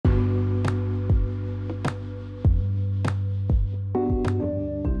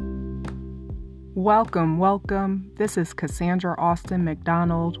Welcome, welcome. This is Cassandra Austin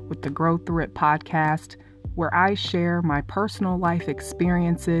McDonald with the Grow Through It podcast, where I share my personal life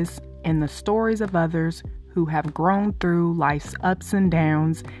experiences and the stories of others who have grown through life's ups and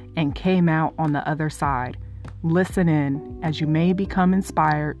downs and came out on the other side. Listen in as you may become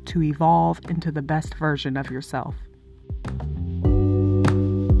inspired to evolve into the best version of yourself.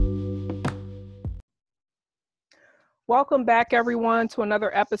 Welcome back, everyone, to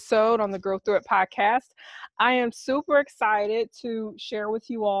another episode on the Grow Through It podcast. I am super excited to share with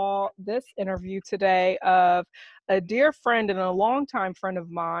you all this interview today of a dear friend and a longtime friend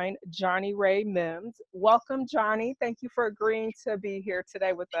of mine, Johnny Ray Mims. Welcome, Johnny. Thank you for agreeing to be here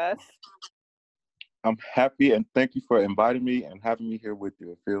today with us. I'm happy, and thank you for inviting me and having me here with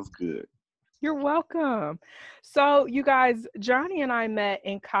you. It feels good. You're welcome. So, you guys, Johnny and I met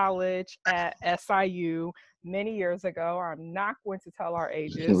in college at SIU many years ago. I'm not going to tell our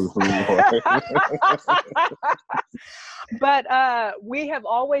ages. But we have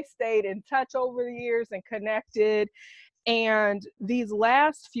always stayed in touch over the years and connected. And these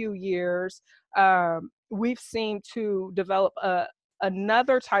last few years, we've seemed to develop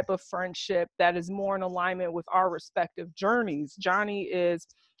another type of friendship that is more in alignment with our respective journeys. Johnny is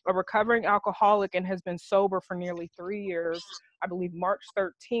a recovering alcoholic and has been sober for nearly 3 years. I believe March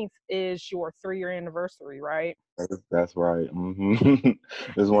 13th is your 3-year anniversary, right? That's right. Mm-hmm.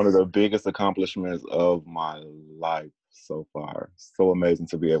 It's one of the biggest accomplishments of my life so far. So amazing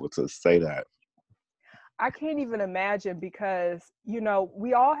to be able to say that. I can't even imagine because,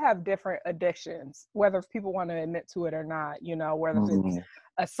 we all have different addictions, whether people want to admit to it or not, whether it's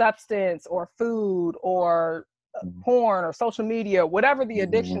a substance or food or porn or social media, whatever the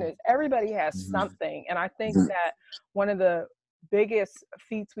addiction is, everybody has something. And I think that one of the biggest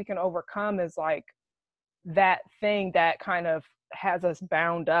feats we can overcome is like that thing that kind of has us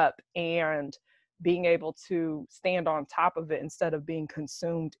bound up and being able to stand on top of it instead of being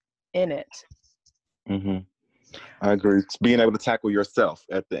consumed in it. Mm-hmm. I agree. It's being able to tackle yourself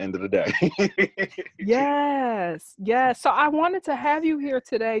at the end of the day. Yes. So I wanted to have you here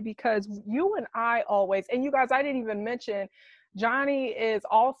today because you and I always, and you guys, I didn't even mention, Johnny is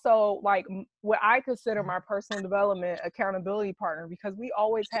also like what I consider my personal development accountability partner, because we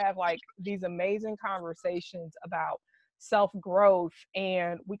always have like these amazing conversations about self-growth,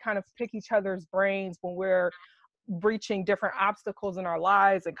 and we kind of pick each other's brains when we're reaching different obstacles in our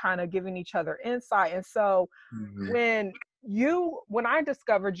lives and kind of giving each other insight. And so when I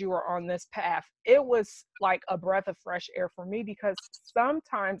discovered you were on this path, it was like a breath of fresh air for me, because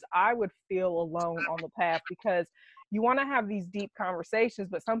sometimes I would feel alone on the path because you want to have these deep conversations,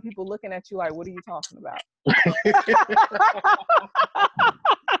 but some people looking at you like, what are you talking about?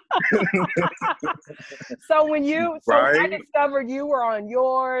 So I discovered you were on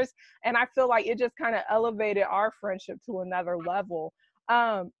yours, and I feel like it just kind of elevated our friendship to another level.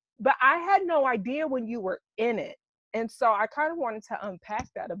 But I had no idea when you were in it. And so I kind of wanted to unpack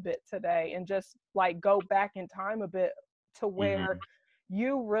that a bit today and just like go back in time a bit to where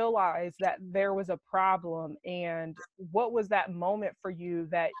you realized that there was a problem, and what was that moment for you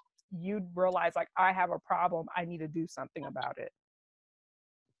that you realized like, I have a problem, I need to do something about it?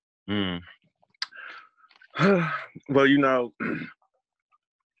 Well,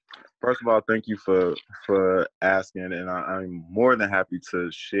 first of all, thank you for asking, and I'm more than happy to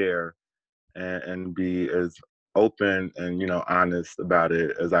share and be as open and honest about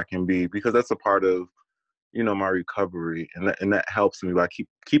it as I can be, because that's a part of my recovery, and that helps me by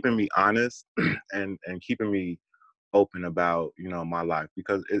keeping me honest and keeping me open about my life,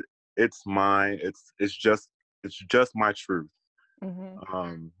 because it's mine. It's just my truth.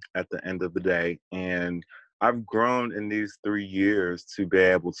 At the end of the day, and I've grown in these 3 years to be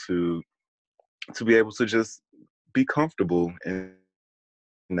able to just be comfortable in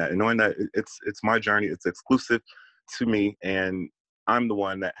that, and knowing that it's my journey, it's exclusive to me, and I'm the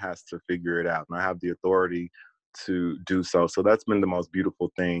one that has to figure it out, and I have the authority to do so. So that's been the most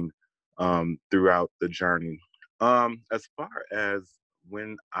beautiful thing throughout the journey. As far as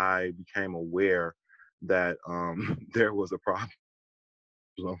when I became aware that there was a problem,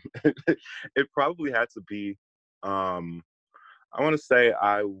 it probably had to be, I want to say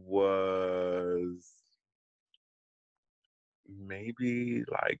I was maybe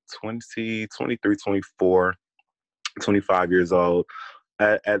like 20, 23, 24, 25 years old.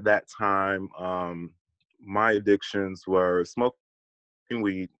 At that time, my addictions were smoking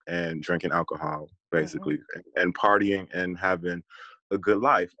weed and drinking alcohol, basically, and partying and having a good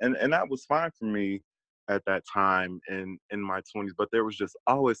life. And that was fine for me at that time in my 20s, but there was just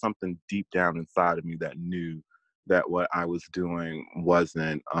always something deep down inside of me that knew that what I was doing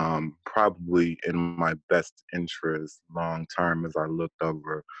wasn't probably in my best interest long term as I looked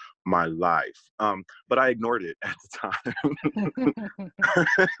over my life. But I ignored it at the time.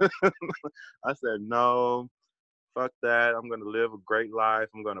 I said, no, fuck that. I'm going to live a great life.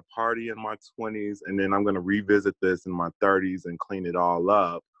 I'm going to party in my 20s, and then I'm going to revisit this in my 30s and clean it all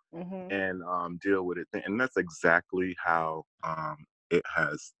up Mm-hmm. and deal with it. And that's exactly how it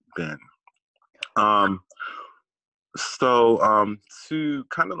has been. Um, so to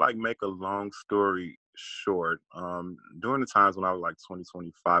kind of like make a long story short, during the times when I was like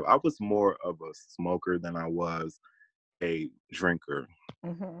 2025, I was more of a smoker than I was a drinker.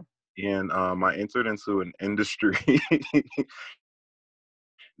 Mm-hmm. And I entered into an industry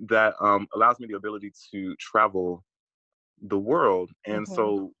that allows me the ability to travel the world. And Mm-hmm.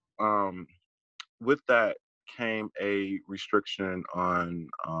 so with that came a restriction on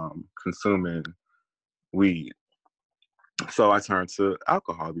consuming weed. So I turned to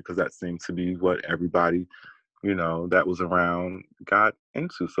alcohol because that seemed to be what everybody, that was around got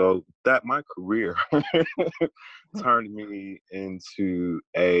into. So that my career turned me into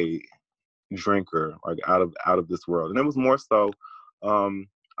a drinker, like out of this world. And it was more so,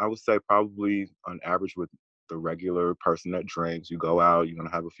 I would say probably on average with the regular person that drinks, you go out, you're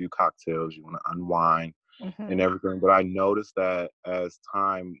gonna have a few cocktails, you want to unwind and Mm-hmm. everything. But I noticed that as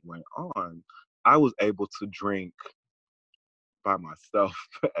time went on, I was able to drink by myself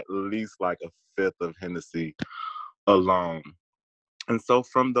at least like a fifth of Hennessy alone. And so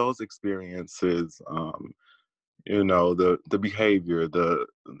from those experiences, the behavior,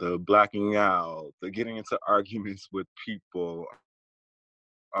 the blacking out, the getting into arguments with people,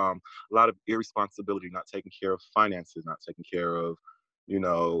 a lot of irresponsibility, not taking care of finances, not taking care of,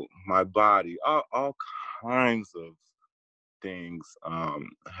 my body, all kinds of things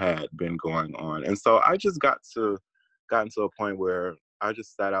had been going on. And so I just gotten to a point where I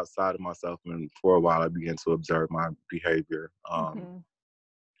just sat outside of myself, and for a while I began to observe my behavior Mm-hmm.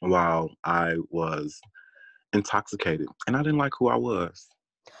 while I was intoxicated, and I didn't like who I was.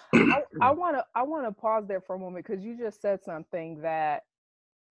 I want to pause there for a moment because you just said something that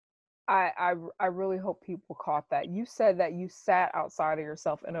I really hope people caught that. You said that you sat outside of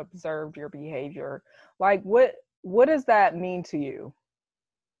yourself and observed your behavior. Like what does that mean to you?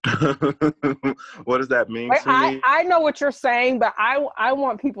 What does that mean Like to me? I know what you're saying, but I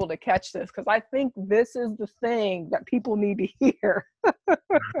want people to catch this because I think this is the thing that people need to hear.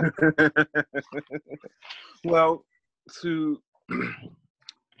 Well, to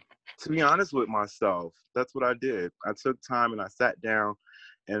to be honest with myself, that's what I did. I took time and I sat down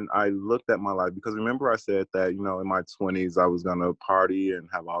and I looked at my life, because remember I said that, in my 20s I was going to party and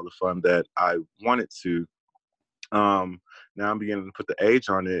have all the fun that I wanted to. Now I'm beginning to put the age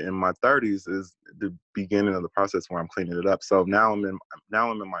on it. In my 30s is the beginning of the process where I'm cleaning it up. So now I'm in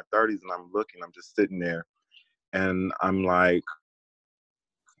my 30s and I'm just sitting there, and I'm like,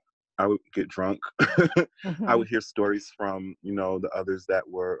 I would get drunk. I Mm-hmm. would hear stories from, the others that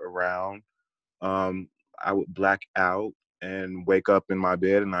were around. um, I would black out and wake up in my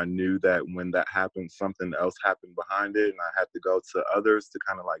bed, and I knew that when that happened, something else happened behind it, and I had to go to others to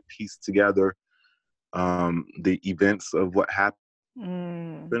kind of like piece together the events of what happened.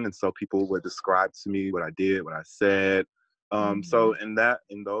 Mm. And so people would describe to me what I did, what I said. So Mhm.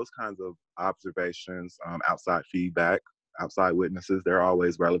 in those kinds of observations, outside feedback, outside witnesses, they're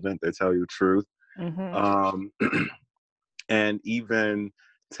always relevant. They tell you the truth. Mhm. Um, and even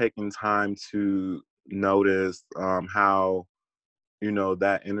taking time to notice how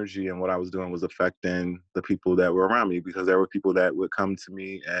that energy and what I was doing was affecting the people that were around me, because there were people that would come to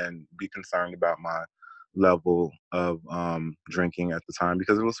me and be concerned about my level of drinking at the time,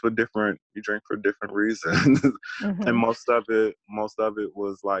 because it was for different you drink for different reasons. And Mhm. most of it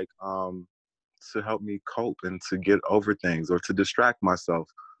was like to help me cope and to get over things, or to distract myself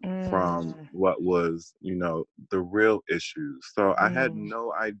from Mm. what was, the real issues. So I had Mm.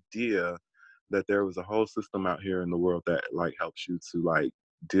 no idea that there was a whole system out here in the world that like helps you to like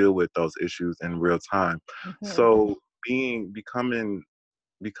deal with those issues in real time. Mhm. So becoming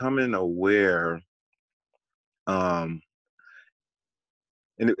aware, um,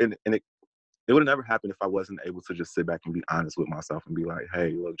 and it would have never happened if I wasn't able to just sit back and be honest with myself and be like,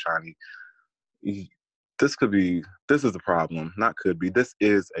 hey, look, Johnny, y- this is a problem. Not could be. This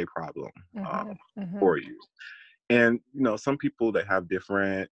is a problem Mhm. Mhm. for you. And some people, they have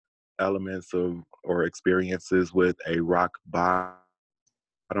different elements of or experiences with a rock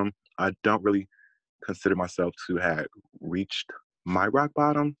bottom. I don't really consider myself to have reached my rock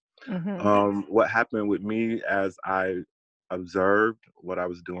bottom. Mhm. What happened with me as I observed what I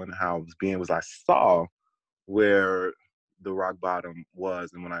was doing, how I was being, was I saw where the rock bottom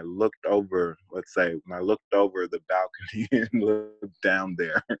was. And when I looked over, let's say, when I looked over the balcony and looked down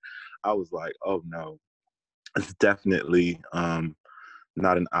there, I was like, oh no, it's definitely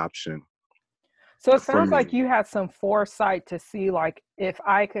not an option So it for sounds like me. you had some foresight to see, like, if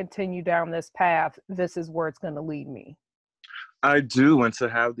I continue down this path, this is where it's going to lead me. I do, and to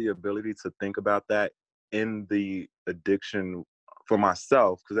have the ability to think about that in the addiction for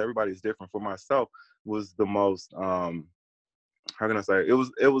myself, because everybody's different. For myself, was the most how can I say? It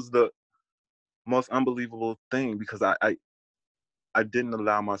was the most unbelievable thing because I didn't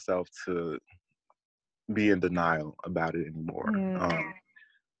allow myself to be in denial about it anymore. Mm.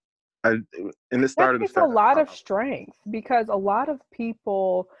 I and it That started takes a affecting lot how of strength because a lot of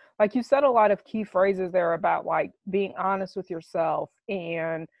people, like you said, a lot of key phrases there about like being honest with yourself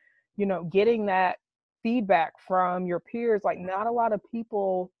and, getting that feedback from your peers. Like, not a lot of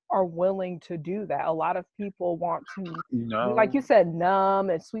people are willing to do that. A lot of people want to you be, like know. you said, numb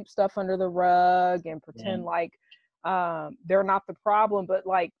and sweep stuff under the rug and Yeah. pretend like they're not the problem. But,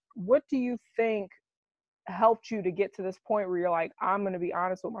 like, what do you think helped you to get to this point where you're like, I'm going to be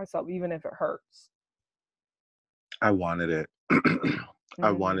honest with myself, even if it hurts? I wanted it.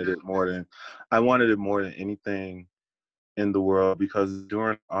 I Mm, wanted it more than I wanted it more than anything in the world because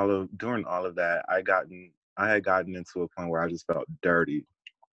during all of that I had gotten into a point where I just felt dirty.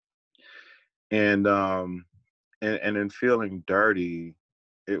 And and in feeling dirty,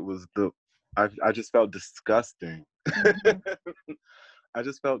 it was I just felt disgusting. mhm, I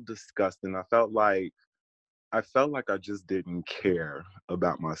just felt disgusting. I felt like I just didn't care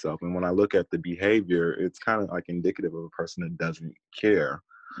about myself. And when I look at the behavior, it's kind of like indicative of a person that doesn't care.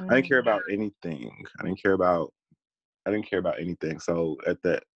 I didn't care mm, about anything. I didn't care about anything. So at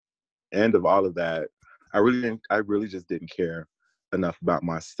the end of all of that, I really just didn't care enough about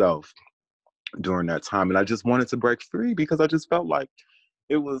myself during that time. And I just wanted to break free because I just felt like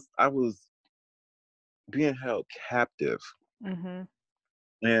I was being held captive. mhm,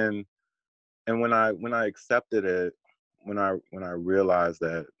 And when I accepted it, when I realized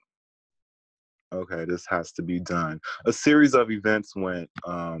that okay, this has to be done. A series of events went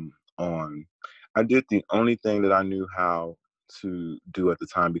on. I did the only thing that I knew how to do at the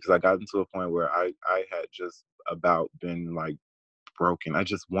time because I got into a point where I had just about been like broken. I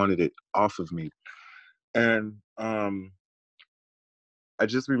just wanted it off of me. And I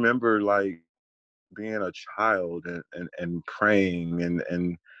just remember like being a child and praying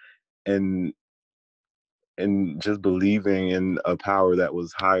and and just believing in a power that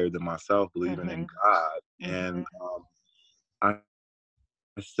was higher than myself, believing in mhm, God. And mhm, I said to myself, I'm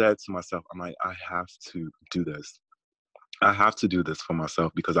like, I have to do this. I have to do this for myself because I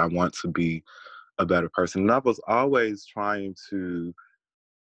want to be a better person. And I was always trying to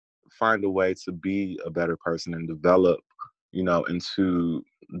find a way to be a better person and develop, into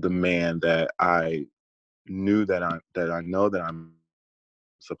the man that I knew that I know that I'm supposed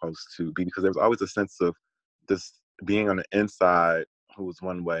to be because there was always a sense of this being on the inside who was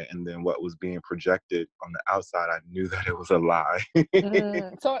one way and then what was being projected on the outside I knew that it was a lie.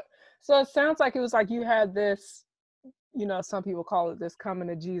 mm. So it sounds like it was like you had this, some people call it this coming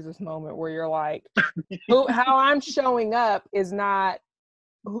to Jesus moment where you're like, how I'm showing up is not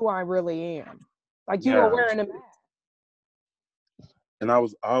who I really am. Like, you were Yeah, wearing a mask. and I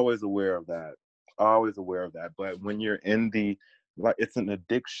was always aware of that. But when you're in like, it's an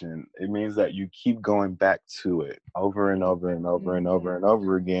addiction. It means that you keep going back to it over and over and over and over Mhm. and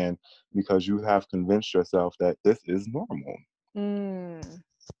over again because you have convinced yourself that this is normal. Mm.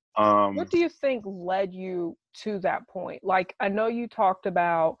 What Um, do you think led you to that point? Like, I know you talked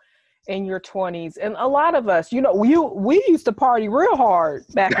about in your 20s, and a lot of us, we used to party real hard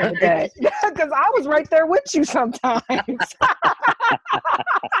back in the day because I was right there with you sometimes.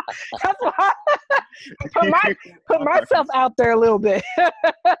 That's why I put myself out there a little bit.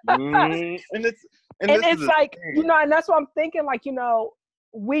 and And this is it's the like, thing. and that's what I'm thinking, like,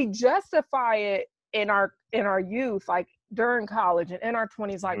 we justify it in our youth, like during college and in our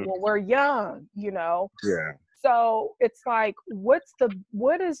 20s, like, Mhm. well, we're young. Yeah. So it's like, what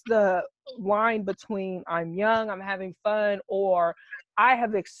is the line between I'm young, I'm having fun, or I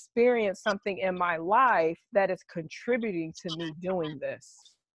have experienced something in my life that is contributing to me doing this?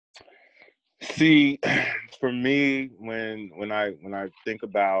 See, for me, when I think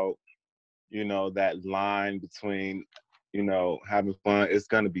about that line between having fun, it's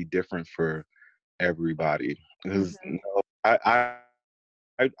gonna be different for everybody because Hmm. I don't believe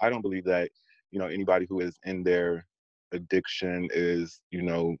that anybody who is in their addiction is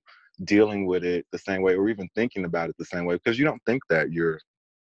dealing with it the same way or even thinking about it the same way because you don't think that you're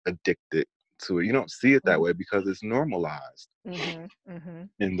addicted to it. You don't see it that Mhm. way because it's normalized Mhm. Mhm.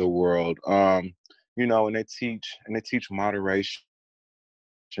 in the world. And they teach moderation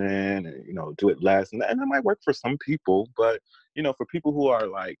and, do it less. And that might work for some people, but, for people who are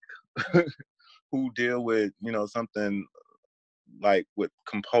like, who deal with, something like with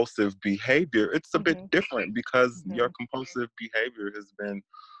compulsive behavior, it's a bit Mhm. different because your Mhm. compulsive behavior has been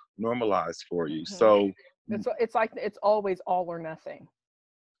normalized for you. Mhm. So It's like it's always all or nothing.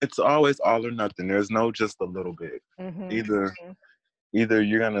 it's always all or nothing. There's no just a little bit. Mhm. Either Mhm. either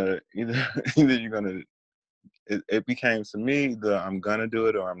you're gonna either either you're gonna it became to me the I'm gonna do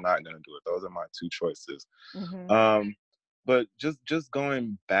it or I'm not gonna do it. Those are my two choices. Mhm. Um but just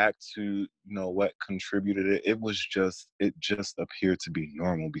going back to what contributed it just appeared to be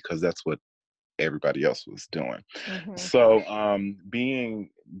normal because that's what everybody else was doing. Mhm. So being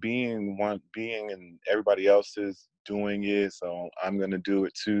and everybody else is doing it, so I'm gonna do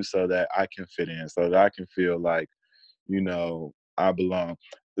it too so that I can fit in, so that I can feel like, I belong.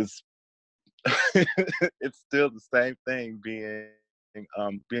 It's it's still the same thing being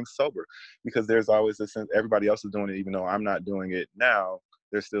sober, because there's always this sense everybody else is doing it even though I'm not doing it now.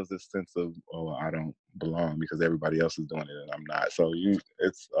 There's still this sense of, oh, I don't belong because everybody else is doing it and I'm not. So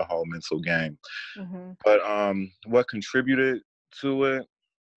it's a whole mental game. Mhm. But what contributed to it,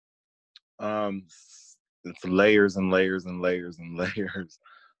 um, it's layers and layers and layers and layers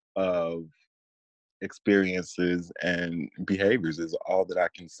of experiences and behaviors is all that I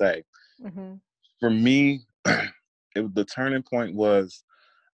can say. Mhm. For me, the turning point was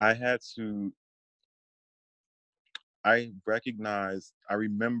I had to. I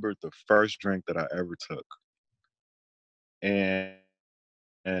remembered the first drink that I ever took, and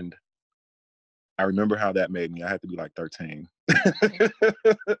and I remember how that made me. I had to be like 13. Mhm.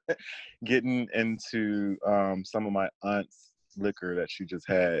 Getting into some of my aunt's liquor that she just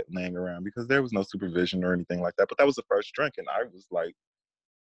had laying around because there was no supervision or anything like that. But that was the first drink, and I was like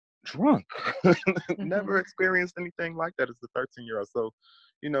drunk. Never Mhm. experienced anything like that as a 13-year-old. So,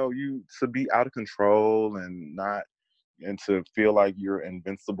 you to be out of control and to feel like you're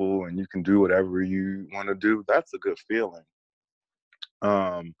invincible and you can do whatever you want to do, that's a good feeling.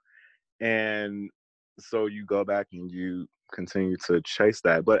 Um, and so you go back and you continue to chase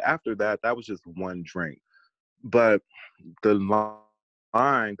that. But after that, that was just one drink. But the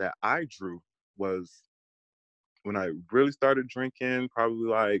line that I drew was when I really started drinking, probably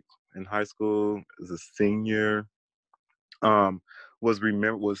like in high school as a senior, um, was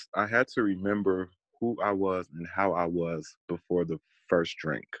I had to remember who I was and how I was before the first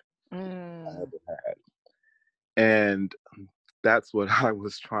drink I Mm. ever had. And that's what I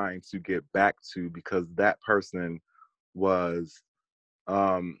was trying to get back to because was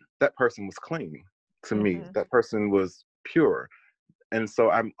that person was clean to me. Mhm. That person was pure. And so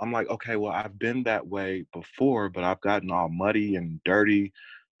I'm like, okay, well, I've been that way before, but I've gotten all muddy and dirty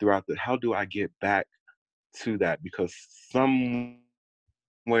throughout how do I get back to that? Because somewhere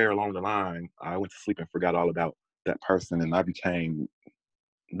along the line, I went to sleep and forgot all about that person and I became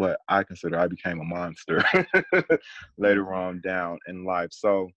what I became a monster later Mhm. on down in life.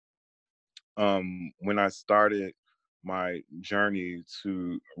 So when I started my journey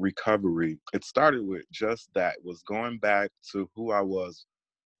to recovery, it started with just that, was going back to who I was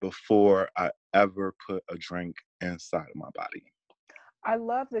before I ever put a drink inside of my body. I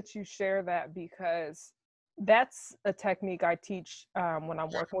love that you share that because that's a technique I teach when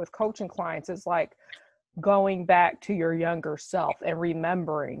I'm working with coaching clients. Is like going back to your younger self and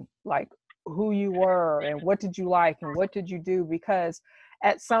remembering like who you were and what did you like and what did you do, because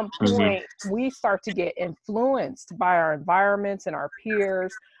at some Hmm. point we start to get influenced by our environments and our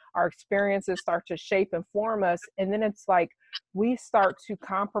peers. Our experiences start to shape and form us, and then it's like we start to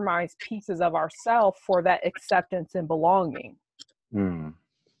compromise pieces of ourselves for that acceptance and belonging. Mm.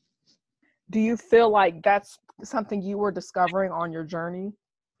 Do you feel like that's something you were discovering on your journey?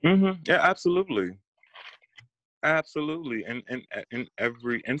 Yeah, absolutely. Absolutely, in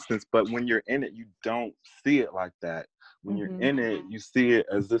every instance. But when you're in it, you don't see it like that. When you're Mm-hmm. in it, you see it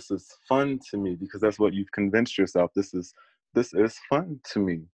as this is fun to me because that's what you've convinced yourself. This is fun to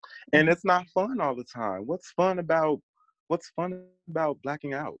me, and Mm-hmm. it's not fun all the time. What's fun about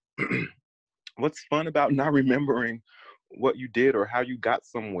blacking out? What's fun about not remembering what you did or how you got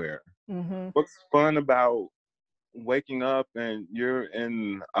somewhere? Mm-hmm. What's fun about waking up and you're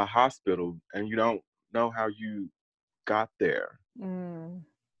in a hospital and you don't know how you got there? Mm.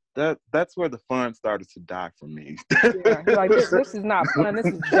 That's where the fun started to die for me. Yeah, you're like, this is not fun. This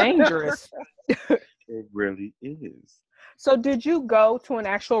is dangerous. It really is. So, did you go to an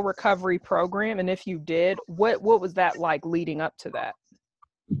actual recovery program? And if you did, what was that like leading up to that?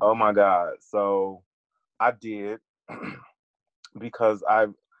 Oh my God. So I did because like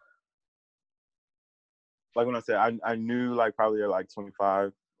when I said I knew like probably at like 25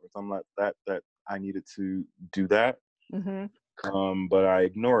 or something like that that I needed to do that. Mm-hmm. But I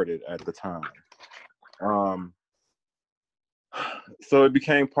ignored it at the time. Um, so it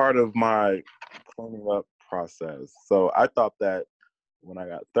became part of my cleaning up process. So I thought that when I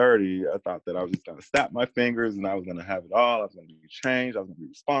got 30, I thought that I was just gonna snap my fingers and I was gonna have it all. I was gonna be changed. I was gonna be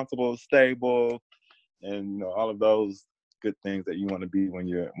responsible, stable, and all of those good things that you want to be when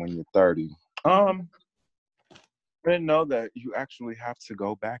you're 30. Mm-hmm. Um, I didn't know that you actually have to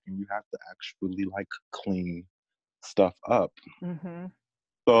go back and you have to actually like clean stuff up. Mm-hmm.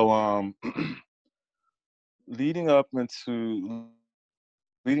 So leading up into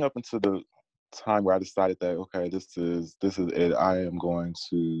the time where I decided that okay, this is it. I am going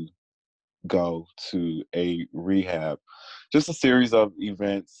to go to a rehab. Just a series of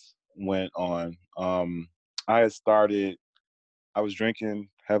events went on. I had started. I was drinking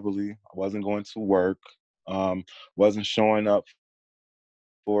heavily. I wasn't going to work. Wasn't showing up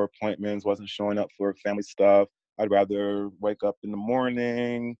for appointments. Wasn't showing up for family stuff. I'd rather wake up in the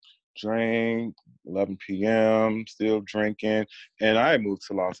morning, drink, 11 p.m., still drinking. And I moved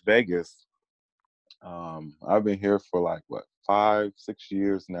to Las Vegas. I've been here for like what 5, 6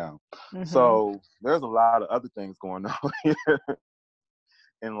 years now. Mm-hmm. So there's a lot of other things going on here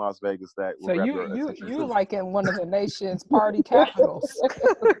in Las Vegas that will So grab you your you attention you too. like in one of the nation's party capitals.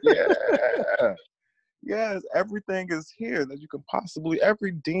 Yeah. Yes, everything is here that you can possibly,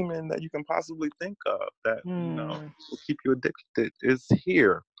 every demon that you can possibly think of that, Mm. will keep you addicted is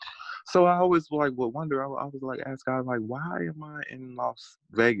here. So I always like would wonder. I was like ask God like, why am I in Las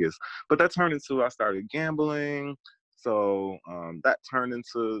Vegas? But that turned into I started gambling. So that turned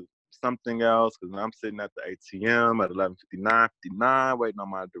into something else because I'm sitting at the ATM at 11:59, waiting on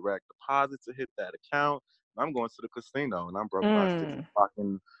my direct deposit to hit that account. I'm going to the casino and I'm broke by six Mm. o'clock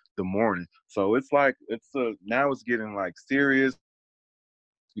in the morning. So it's like now it's getting like serious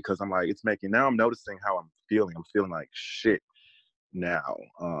because I'm like it's making now I'm noticing how I'm feeling. I'm feeling like shit now.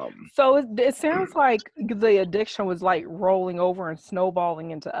 So it sounds like the addiction was like rolling over and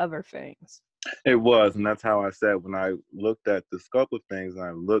snowballing into other things. It was, and that's how I said when I looked at the scope of things and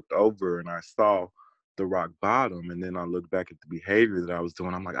I looked over and I saw the rock bottom, and then I looked back at the behavior that I was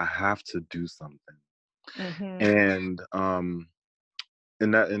doing. I'm like, I have to do something, Mm-hmm. and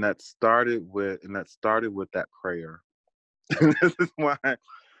that started with that prayer. This is why,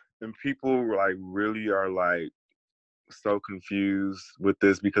 and people like really are like so confused with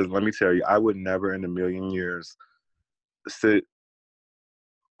this because let me tell you, I would never in a million years sit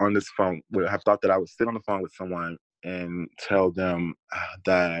on this phone would have thought that I would sit on the phone with someone and tell them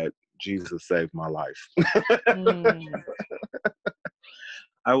that Jesus saved my life. Mm.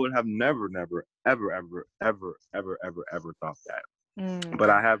 I would have never, never, ever, ever, ever, ever, ever, ever thought that. But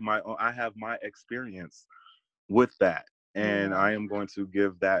Mm. I have my experience with that, and Yeah. I am going to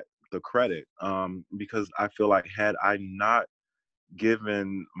give that the credit because I feel like had I not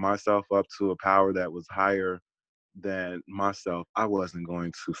given myself up to a power that was higher than myself, I wasn't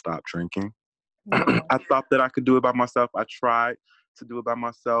going to stop drinking. Yeah. I thought that I could do it by myself. I tried to do it by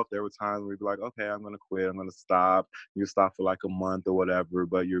myself. There were times where you'd be like, okay, I'm going to quit. I'm going to stop. You stop for like a month or whatever,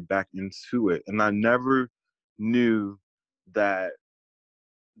 but you're back into it. And I never knew that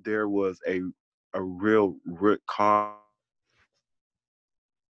there was a real root cause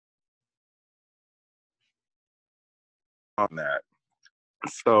on that.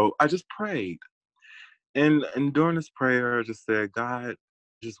 So I just prayed. And during this prayer, I just said, God, I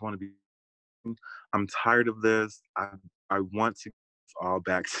just want to be, I'm tired of this. I want to give this all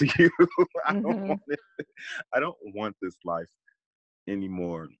back to you. I don't Mm-hmm. want it. I don't want this life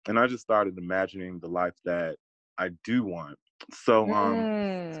anymore. And I just started imagining the life that I do want. So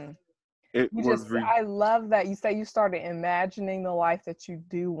Mm. it You was just, I love that you say you started imagining the life that you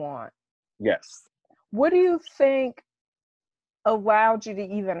do want. yes. What do you think allowed you to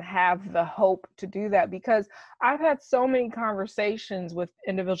even have the hope to do that? Because I've had so many conversations with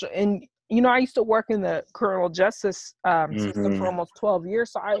individuals, and I used to work in the criminal justice system for Hmm. almost 12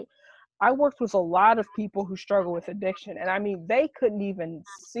 years. So I worked with a lot of people who struggle with addiction, and I mean, they couldn't even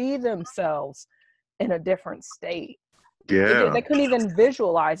see themselves in a different state. Yeah. They couldn't even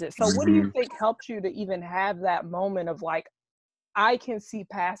visualize it. So what do you Hmm. think helped you to even have that moment of like, I can see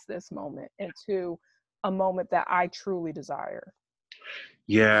past this moment into a moment that I truly desire?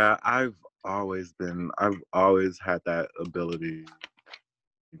 Yeah, I've always had that ability.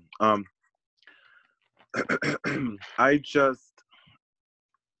 I just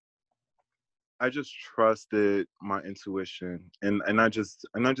I just trusted my intuition, and I just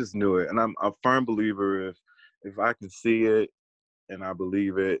knew it. And I'm a firm believer, if I can see it and I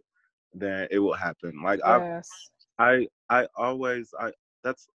believe it, then it will happen. Like Yes. I always I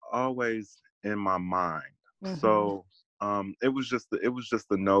that's always in my mind. Mm-hmm. So it was just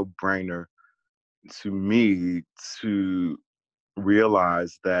a no brainer to me to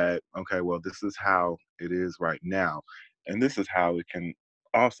realize that, okay, well, this is how it is right now, and this is how it can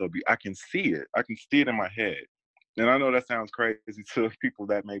also be. I can see it in my head. And I know that sounds crazy to people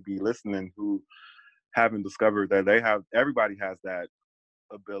that may be listening who haven't discovered that everybody has that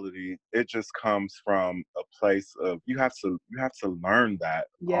ability. It just comes from a place of you have to learn that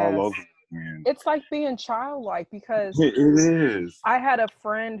all Yes. over again. It's like being childlike because It is. I had a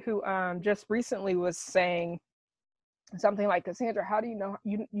friend who just recently was saying something like, Cassandra, how do you know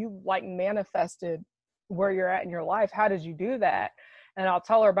you like manifested where you're at in your life? How did you do that? And I'll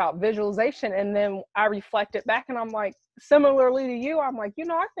tell her about visualization. And then I reflected back and I'm like, similarly to you, I'm like,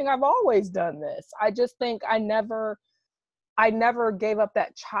 I think I've always done this. I just think I never gave up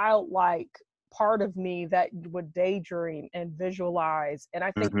that childlike part of me that would daydream and visualize. And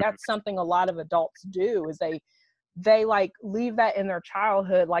I think Mhm. that's something a lot of adults do is they like leave that in their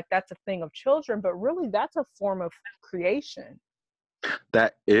childhood like that's a thing of children, but really that's a form of creation.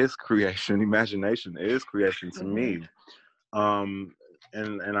 That is creation. Imagination is creation to Hmm. me. Um,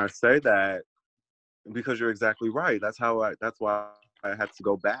 and I say that because you're exactly right. That's why I had to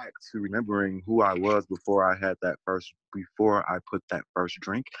go back to remembering who I was before I put that first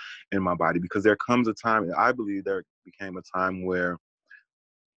drink in my body. Because there comes a time, I believe there became a time where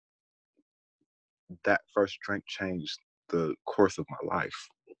that first drink changed the course of my life.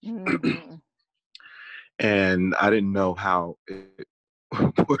 Hmm. And I didn't know how it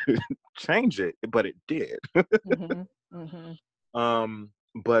would change it, but it did. Hmm. Hmm.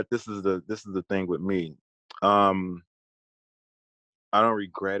 But this is the thing with me. Um, I don't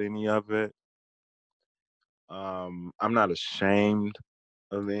regret any of it. I'm not ashamed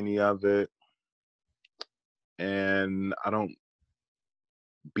of any of it, and I don't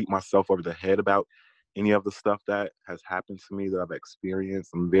beat myself over the head about any of the stuff that has happened to me that I've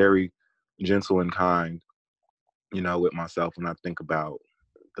experienced. I'm very gentle and kind, with myself when I think about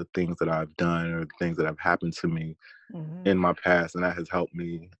the things that I've done or the things that have happened to me Hmm. in my past, and that has helped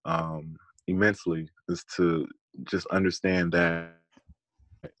me immensely. Is to just understand that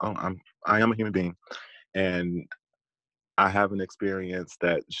I am a human being, and I have an experience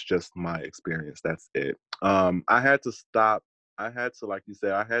that's just my experience. That's it. I had to stop. I had to, like you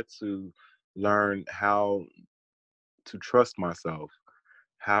said, I had to learn how to trust myself,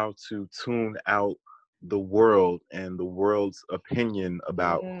 how to tune out the world and the world's opinion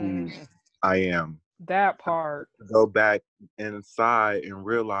about who Mm, I am. that part. Go back inside and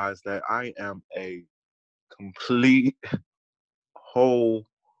realize that I am a complete whole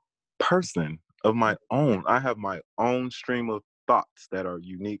person of my own. I have my own stream of thoughts that are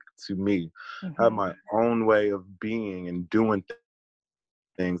unique to me. I have Hmm. my own way of being and doing things that are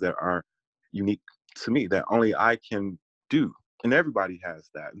unique to me that only I can do. And everybody has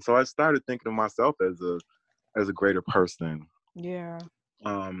that. And so I started thinking of myself as a greater person. Yeah.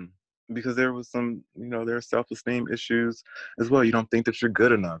 Um, because there was there are self-esteem issues as well. You don't think that you're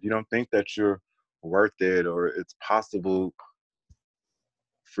good enough. You don't think that you're worth it or it's possible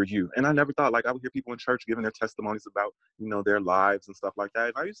for you. And I never thought, like, I would hear people in church giving their testimonies about, their lives and stuff like that.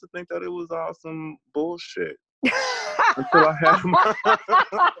 And I used to think that it was all some bullshit until I had my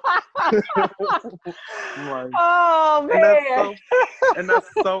like, Oh and that's man. so and that's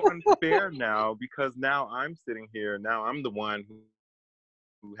so unfair now because now I'm sitting here, now I'm the one who has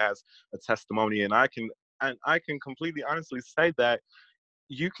a testimony, and I can completely honestly say that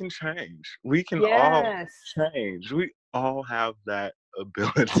you can change. We can all Yes. change. We all have that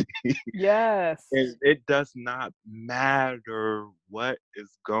ability. Yes. And it does not matter what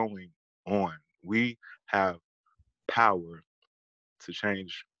is going on. We have power to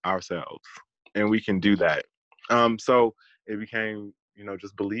change ourselves, and we can do that. So it became,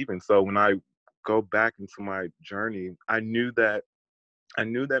 just believing. So when I go back into my journey, I knew that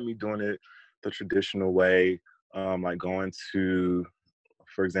me doing it the traditional way, like going to,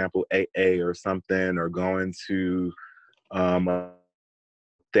 for example, AA or something, or going to a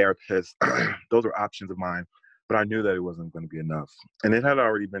therapist, those were options of mine. But I knew that it wasn't going to be enough. And it had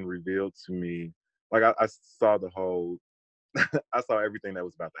already been revealed to me. Like I saw the whole, I saw everything that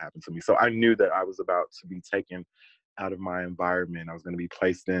was about to happen to me. So I knew that I was about to be taken out of my environment. I was going to be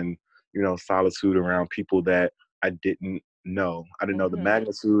placed in, solitude around people that I didn't know. I didn't know the Hmm.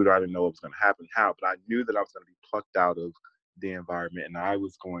 magnitude, or I didn't know what was going to happen, how, but I knew that I was going to be plucked out of the environment and I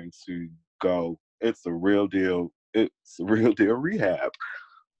was going to go. It's a real deal. It's a real deal rehab.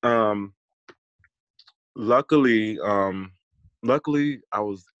 Um, luckily, luckily I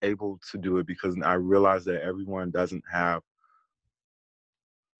was able to do it because I realized that everyone doesn't have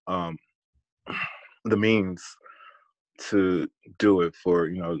um the means to do it for,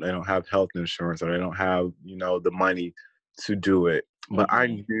 they don't have health insurance, or they don't have, the money to do it. But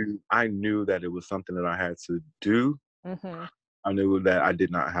Mhm. I knew that it was something that I had to do. Mhm. I knew that I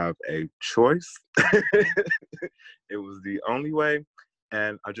did not have a choice. Mhm. It was the only way,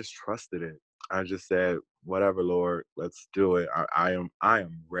 and I just trusted it. I just said, "Whatever, Lord, let's do it. I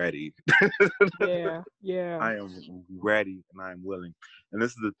am ready. Yeah. Yeah. I am ready, and I am willing." And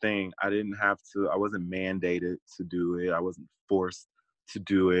this is the thing: I wasn't mandated to do it. I wasn't forced to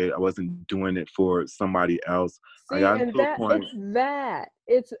do it. I wasn't doing it for somebody else. I See, got and to a point.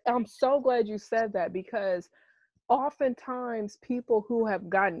 I'm so glad you said that, because oftentimes people who have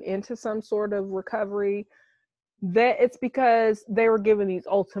gotten into some sort of recovery, that it's because they were given these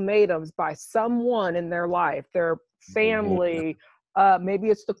ultimatums by someone in their life, their Mhm. family, maybe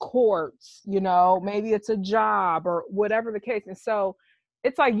it's the courts, maybe it's a job or whatever the case. And so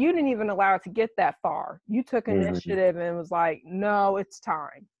it's like you didn't even allow it to get that far. You took Mhm. initiative and was like, no, it's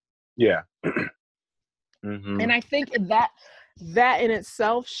time. Yeah. And Mhm. I think that in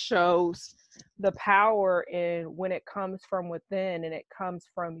itself shows the power in when it comes from within and it comes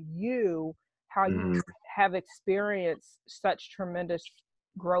from you, how you Mhm. have experienced such tremendous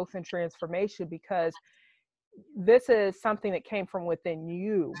growth and transformation, because this is something that came from within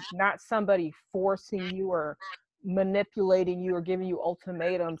you, not somebody forcing you or manipulating you or giving you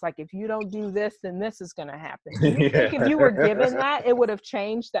ultimatums like, if you don't do this, then this is going to happen. Do you think if Yeah. you were given that, it would have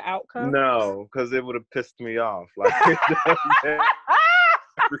changed the outcome? No, because it would have pissed me off like it does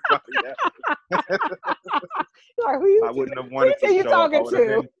everybody else. Like, I wouldn't have who you wanted to think you show up. talking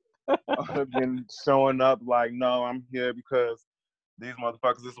to? I would have been showing up like, no, I'm here because these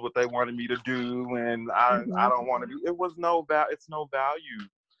motherfuckers, this is what they wanted me to do, and I Mhm. don't want to do. It was no it's no value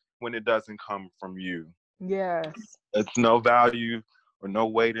when it doesn't come from you. Yes, It's no value or no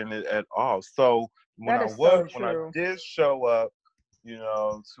weight in it at all. So that is so when I true. did show up,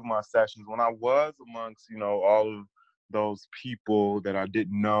 to my sessions, when I was amongst, all of those people that I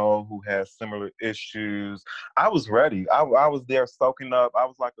didn't know who had similar issues, I was ready. I was there soaking up. I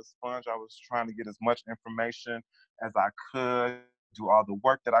was like a sponge. I was trying to get as much information as I could, do all the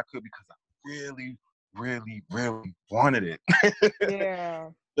work that I could, because I really, really, really wanted it. Yeah.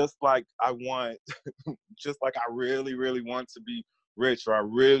 just like I want, just like I really, really want to be rich, or I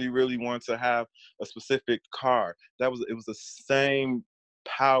really, really want to have a specific car. It was the same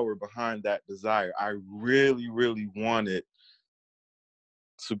power behind that desire. I really, really wanted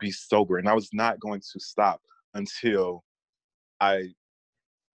to be sober, and I was not going to stop until I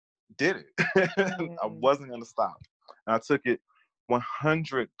did it. I Mm. wasn't going to stop. And I took it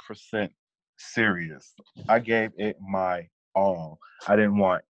 100% serious. I gave it my all. I didn't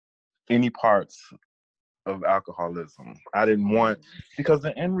want any parts of alcoholism. I didn't want, Mm. because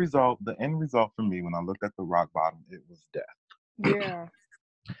the end result for me when I looked at the rock bottom, it was death. Yeah.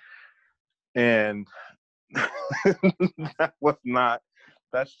 And that was not,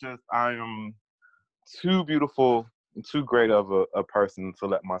 that's just, I am too beautiful and too great of a person to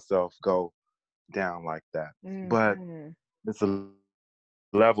let myself go down like that. But Mhm. it's a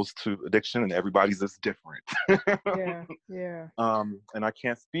levels to addiction, and everybody's is different. Yeah. Yeah. And I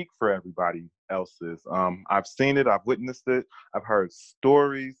can't speak for everybody else's. I've seen it, I've witnessed it, I've heard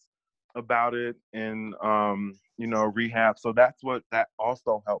stories about it in rehab. So that's what that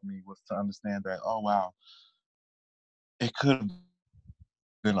also helped me, was to understand that, oh wow, it could have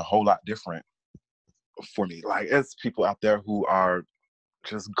been a whole lot different for me. Like, it's people out there who are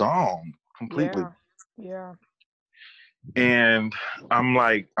just gone completely. Yeah. Yeah. And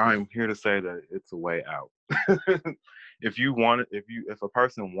I'm here to say that it's a way out. If a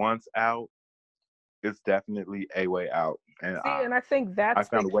person wants out, it's definitely a way out. And See, and I think I that's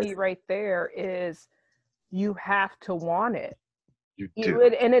the found a way. key right there, is you have to want it. You do.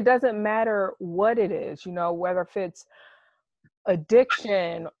 And it doesn't matter what it is, whether if it's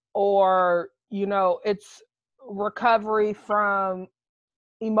addiction or, it's recovery from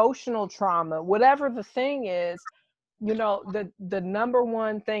emotional trauma, whatever the thing is. The number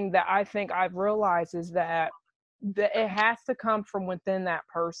one thing that I think I've realized is that it has to come from within that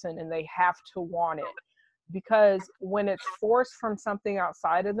person, and they have to want it, because when it's forced from something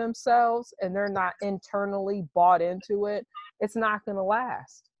outside of themselves and they're not internally bought into it, it's not going to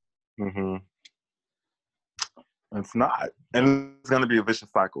last. Hmm. It's not, and it's going to be a vicious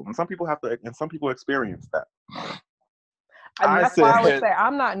cycle. And some people experience that. And I that's why I would said, say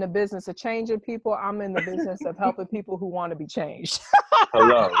I'm not in the business of changing people. I'm in the business of helping people who want to be changed.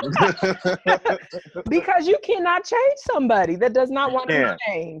 hello. Because you cannot change somebody that does not You want to be can't.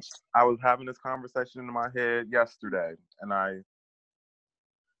 changed. I was having this conversation in my head yesterday, and I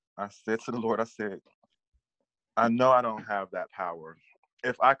said to the Lord, I said, I know I don't have that power.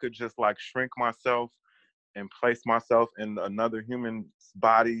 If I could just like shrink myself and place myself in another human's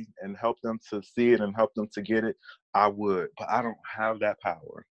body and help them to see it and help them to get it, I would. But I don't have that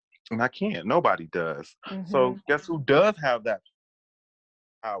power. And I can't. Nobody does. So guess who does have that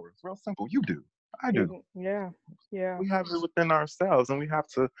power? It's real simple. You do. I do. Yeah. Yeah. We have it within ourselves, and we have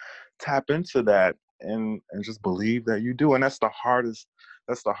to tap into that and just believe that you do. And that's the hardest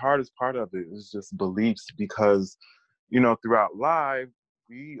part of it, is just beliefs, because throughout life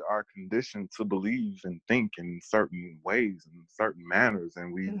we are conditioned to believe and think in certain ways and certain manners,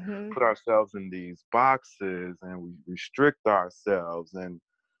 and we put ourselves in these boxes and we restrict ourselves, and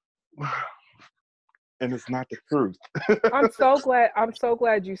it's not the truth. I'm so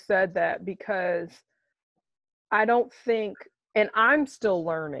glad you said that, because I don't think, and I'm still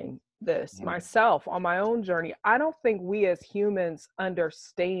learning this myself on my own journey, I don't think we as humans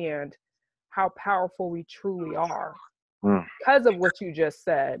understand how powerful we truly are. Because of what you just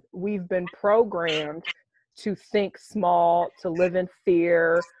said, we've been programmed to think small, to live in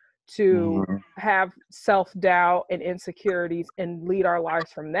fear, to have self-doubt and insecurities, and lead our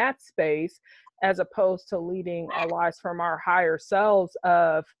lives from that space, as opposed to leading our lives from our higher selves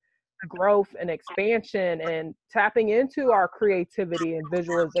of growth and expansion and tapping into our creativity and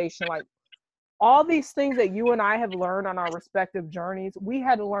visualization. Like, all these things that you and I have learned on our respective journeys, we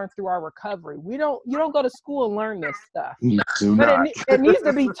had to learn through our recovery. You don't go to school and learn this stuff, You do but not. it needs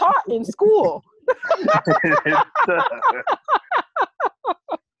to be taught in school.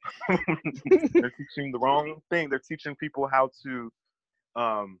 They're teaching the wrong thing. They're teaching people how to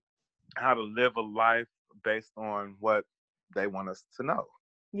live a life based on what they want us to know.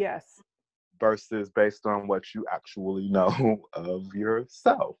 Yes. Versus based on what you actually know of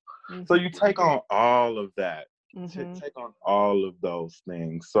yourself. So you take on all of that. Take on all of those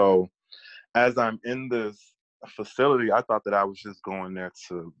things. So as I'm in this facility, I thought that I was just going there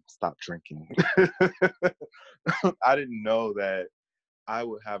to stop drinking. I didn't know that I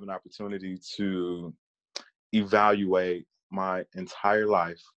would have an opportunity to evaluate my entire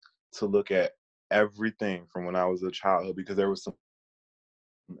life, to look at everything from when I was a child, because there was some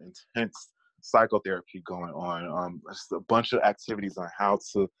intense psychotherapy going on, just a bunch of activities on how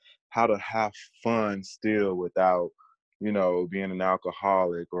to have fun still without being an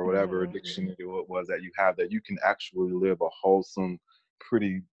alcoholic or whatever addiction it was that you have, that you can actually live a wholesome,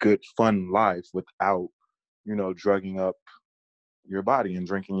 pretty good, fun life without drugging up your body and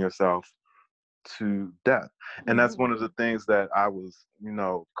drinking yourself to death. And that's one of the things that I was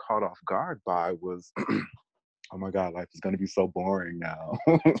caught off guard by, was oh my God, life is going to be so boring now.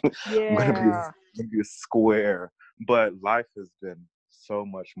 I'm going to be a square. But life has been so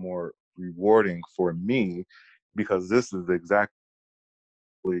much more rewarding for me, because this is exactly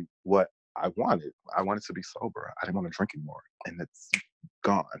what I wanted. I wanted to be sober. I didn't want to drink anymore. And it's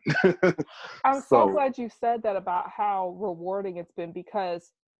gone. I'm so glad you said that about how rewarding it's been,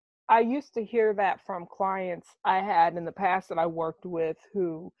 because I used to hear that from clients I had in the past that I worked with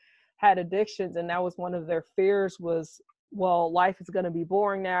who had addictions, and that was one of their fears, was, well, life is going to be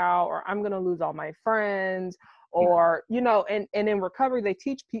boring now, or I'm going to lose all my friends, or and in recovery they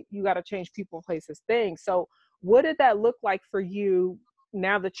teach people you got to change people, places, things. So what did that look like for you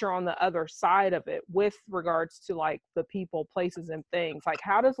now that you're on the other side of it, with regards to like the people, places, and things? Like,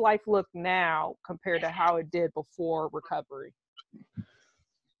 how does life look now compared to how it did before recovery?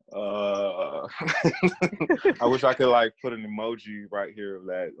 I wish I could like put an emoji right here of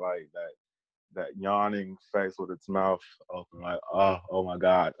that, like that yawning face with its mouth open, like oh my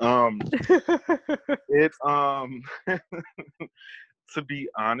God. It's to be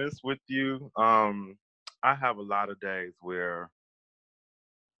honest with you, I have a lot of days where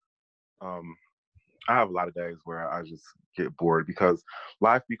I just get bored, because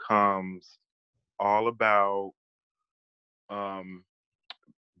life becomes all about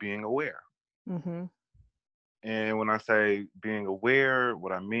being aware. And when I say being aware,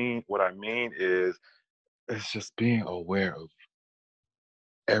 what I mean is, it's just being aware of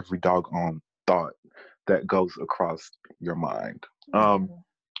every doggone thought that goes across your mind.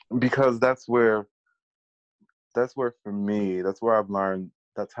 Because that's where for me, that's where I've learned,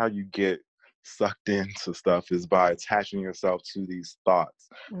 that's how you get sucked into stuff is by attaching yourself to these thoughts.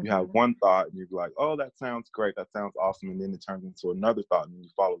 You have Mm-hmm. one thought and you're like, oh, that sounds great, that sounds awesome, and then it turns into another thought, and then you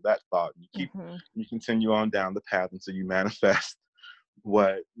follow that thought, and Mm-hmm. you continue on down the path until you manifest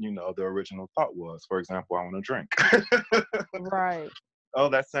what the original thought was. For example, I want to drink. Right. Oh,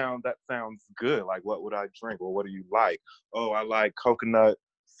 that sounds good. Like, what would I drink? Well, what do you like? Oh, I like coconut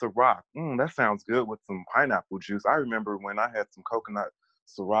Ciroc. That sounds good with some pineapple juice. I remember when I had some coconut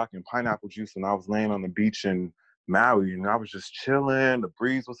Ciroc and pineapple juice, and I was laying on the beach in Maui, and I was just chilling. The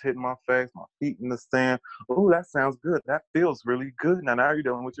breeze was hitting my face, my feet in the sand. Oh, that sounds good. That feels really good. Now you're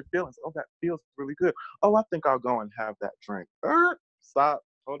dealing with your feelings. Oh, that feels really good. Oh, I think I'll go and have that drink. Stop.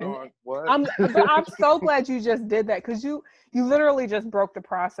 Hold And on. What? I'm so glad you just did that, because you literally just broke the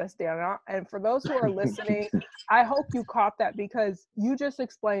process down. And for those who are listening, I hope you caught that, because you just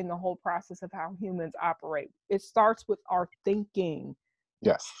explained the whole process of how humans operate. It starts with our thinking.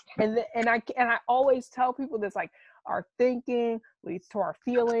 Yes. And I always tell people this, like, our thinking leads to our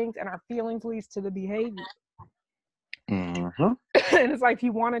feelings, and our feelings leads to the behavior. Mm-hmm. And it's like, if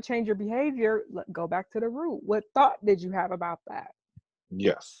you want to change your behavior, go back to the root. What thought did you have about that?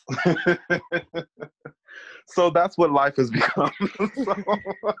 Yes. So that's what life has become. So,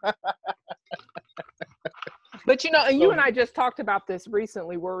 But and you so and I just talked about this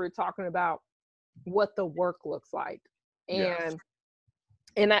recently, where we were talking about what the work looks like. yes.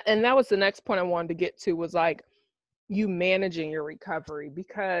 And that was the next point I wanted to get to, was like, you managing your recovery,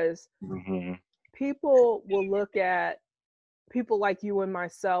 because Mm-hmm. people will look at people like you and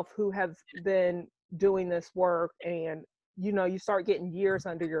myself who have been doing this work, and you start getting years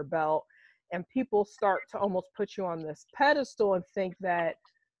under your belt, and people start to almost put you on this pedestal and think that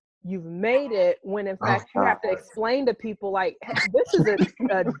you've made it, when in Oh fact you God, have to explain to people, like, "Hey, this is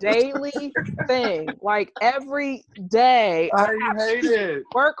a daily thing. Like, every day I I have hate to it.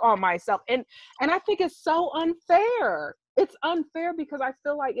 work on myself." And I think it's so unfair. It's unfair, because I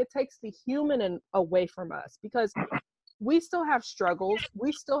feel like it takes the human away from us, because we still have struggles,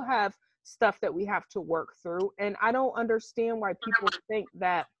 we still have stuff that we have to work through. And I don't understand why people think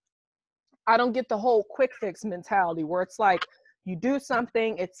that. I don't get the whole quick fix mentality, where it's like, you do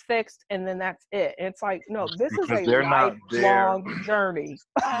something, it's fixed, and then that's it. And it's like, no, this is Because a they're not there. lifelong journey.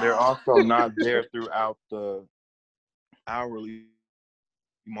 They're also not there throughout the hourly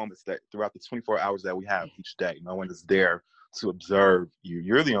moments, that throughout the 24 hours that we have each day. No one is there to observe you.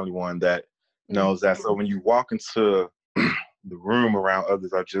 You're the only one that knows that. So when you walk into the room around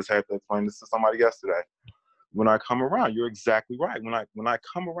others, I just had to explain this to somebody yesterday. When I come around, you're exactly right. When I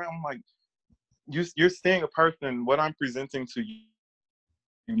come around, I'm like, you're seeing a person. What I'm presenting to you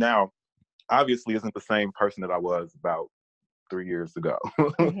now obviously isn't the same person that I was about 3 years ago.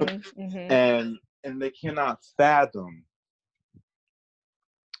 Mhm. Mhm. and they cannot fathom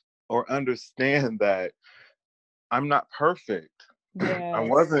or understand that I'm not perfect. Yes. I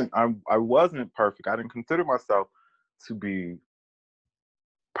wasn't perfect. I didn't consider myself to be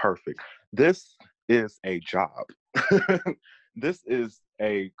perfect. This is a job. This is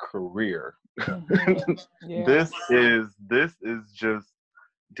a career. Mhm. Yeah. this is just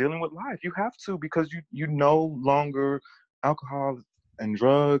dealing with life. You have to, because you no longer, alcohol and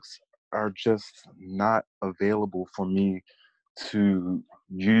drugs are just not available for me to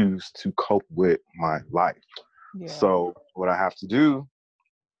use to cope with my life. Yeah. So what I have to do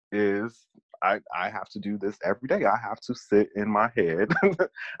is I have to do this every day. I have to sit in my head.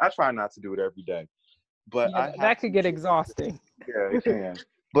 I try not to do it every day, but Yeah. I have That could to get just, exhausting. yeah, it can.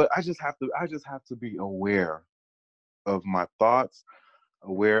 But I just have to be aware of my thoughts,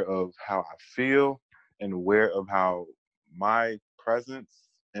 aware of how I feel, and aware of how my presence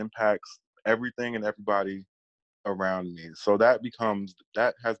impacts everything and everybody around me. So that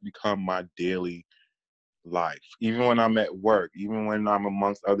has become my daily life. Even when I'm at work, even when I'm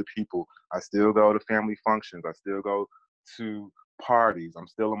amongst other people, I still go to family functions. I still go to parties. I'm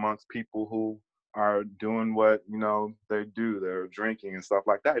still amongst people who are doing what, they do. They're drinking and stuff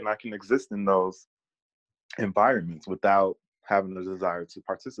like that. And I can exist in those environments without having a desire to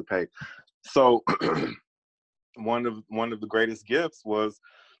participate. So one of the greatest gifts was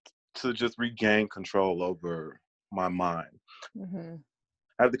to just regain control over my mind. Mhm.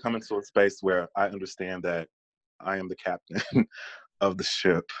 I have to come into a space where I understand that I am the captain of the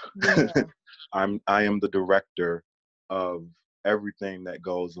ship. Yeah. I am the director of everything that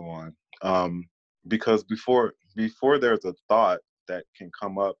goes on. Because before there's a thought that can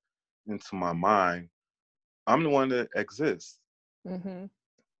come up into my mind, I'm the one that exists. Mhm.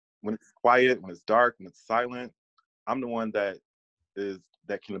 When it's quiet, when it's dark, when it's silent, I'm the one that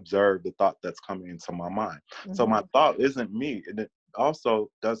can observe the thought that's coming into my mind. So my Mhm. thought isn't me. also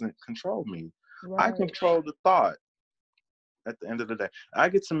doesn't control me. I Right. control the thought at the end of the day. I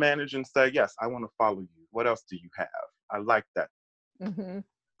get to manage and say, yes, I want to follow you. What else do you have? I like that Mm-hmm.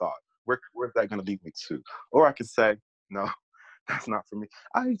 thought. Where's that going to lead me to? Or I could say, no, that's not for me.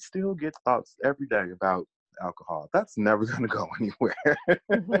 I still get thoughts every day about alcohol. That's never going to go anywhere.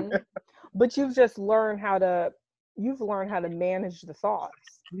 Mm-hmm. But you've learned how to manage the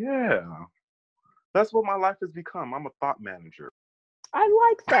thoughts. Yeah, that's what my life has become. I'm a thought manager. I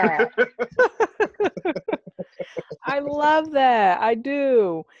like that. I love that. I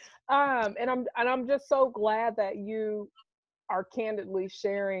do. And I'm just so glad that you are candidly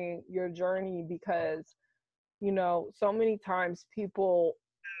sharing your journey, because so many times people,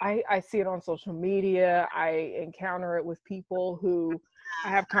 I see it on social media, I encounter it with people who I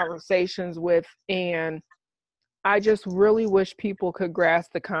have conversations with, and I just really wish people could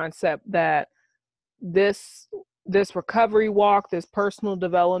grasp the concept that this this recovery walk, this personal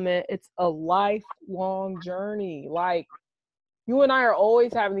development, it's a lifelong journey. Like, you and I are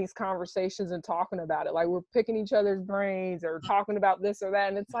always having these conversations and talking about it. Like, we're picking each other's brains or talking about this or that.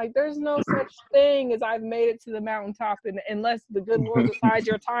 And it's like, there's no such thing as I've made it to the mountaintop. And unless the good Lord decides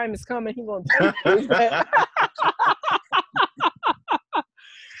your time is coming, he's going to take you. But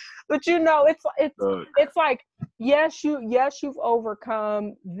it's like, yes, you've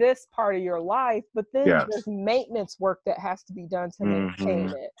overcome this part of your life, but then Yes. there's maintenance work that has to be done to maintain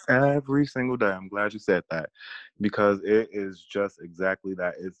it. Every single day. I'm glad you said that, because it is just exactly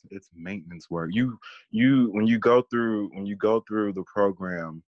that. It's maintenance work. When you go through the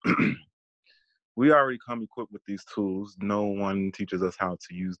program, we already come equipped with these tools. No one teaches us how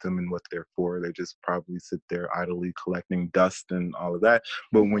to use them and what they're for. They just probably sit there idly collecting dust and all of that.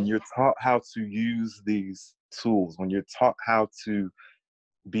 But when you're taught how to use these tools, when you're taught how to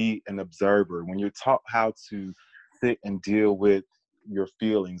be an observer, when you're taught how to sit and deal with your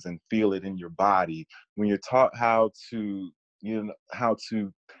feelings and feel it in your body, when you're taught how to, how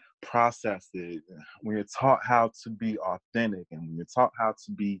to process it, when you're taught how to be authentic, and when you're taught how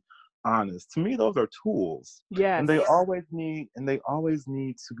to be honest, to me those are tools. Yes. And they always need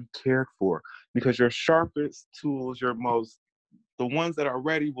to be cared for, because your sharpest tools, the ones that are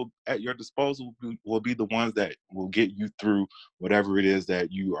ready at your disposal will be the ones that will get you through whatever it is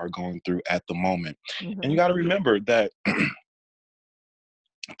that you are going through at the moment. Mm-hmm. And you got to remember that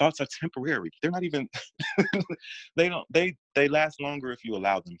thoughts are temporary. They're not even they last longer if you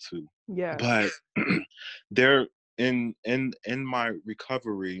allow them to. Yes. But they're in my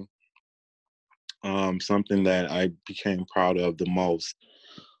recovery, something that I became proud of the most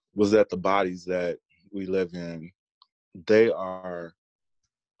was that the bodies that we live in,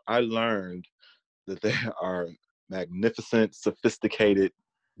 I learned that they are magnificent, sophisticated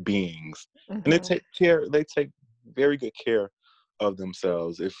beings. Mm-hmm. And they take very good care of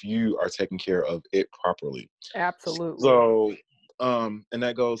themselves if you are taking care of it properly. Absolutely. So, and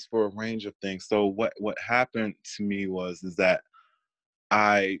that goes for a range of things. So what happened to me is that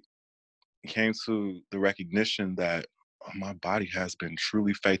I came to the recognition that my body has been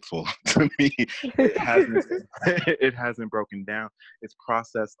truly faithful to me. It hasn't it hasn't broken down. It's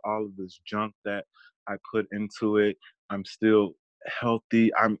processed all of this junk that I put into it. I'm still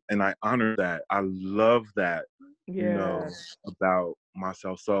healthy. And I honor that. I love that, about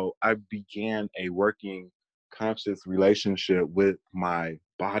myself. So I began a working conscious relationship with my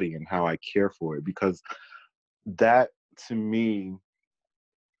body and how I care for it, because that to me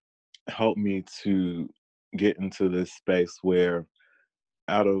helped me to get into this space where,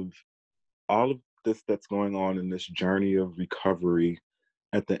 out of all of this that's going on in this journey of recovery,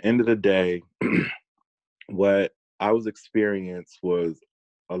 at the end of the day, what I was experiencing was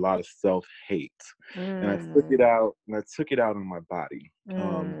a lot of self-hate. And I took it out on my body.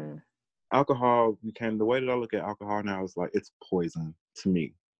 Alcohol became, the way that I look at alcohol now is like, it's poison to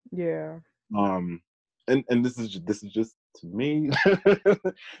me. Yeah. And this is just to me.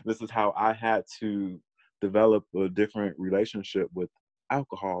 This is how I had to develop a different relationship with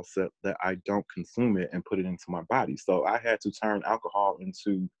alcohol, so that I don't consume it and put it into my body. So I had to turn alcohol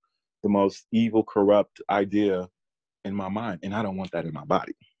into the most evil, corrupt idea in my mind, and I don't want that in my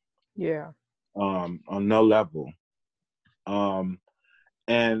body. Yeah. On no level.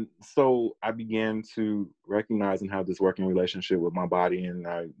 And so I began to recognize and have this working relationship with my body, and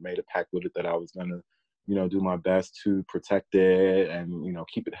I made a pact with it that I was gonna, do my best to protect it and,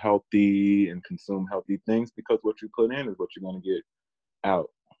 keep it healthy and consume healthy things, because what you put in is what you're gonna get out.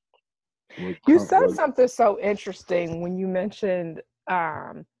 You said something so interesting when you mentioned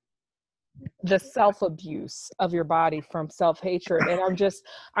the self-abuse of your body from self-hatred. And I'm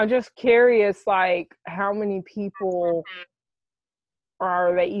just curious, like, how many people or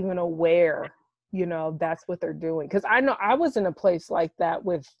are they even aware, that's what they're doing? Because I know I was in a place like that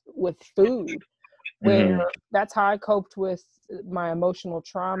with food, where Mm-hmm. that's how I coped with my emotional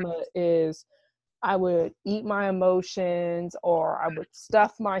trauma. Is I would eat my emotions, or I would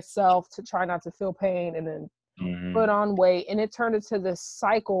stuff myself to try not to feel pain, and then Mm-hmm. put on weight. And it turned into this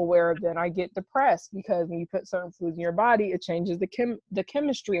cycle where then I get depressed, because when you put certain foods in your body, it changes the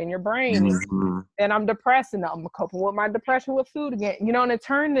chemistry in your brain. Mm-hmm. And I'm depressed, and I'm coping with my depression with food again, and it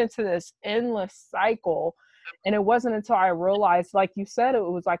turned into this endless cycle. And it wasn't until I realized, like you said, it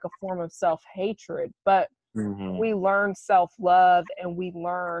was like a form of self-hatred. But Mm-hmm. we learn self-love, and we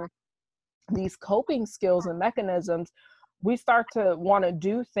learn these coping skills and mechanisms, we start to want to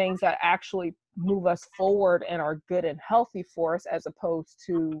do things that actually move us forward and are good and healthy for us, as opposed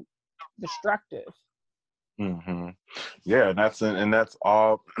to destructive. Mm-hmm. Yeah, and that's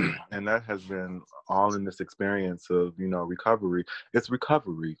all, and that has been all in this experience of recovery. It's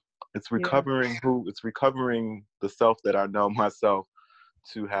recovery. It's Yeah. recovering it's recovering the self that I know myself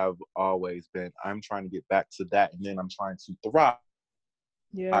to have always been. I'm trying to get back to that, and then I'm trying to thrive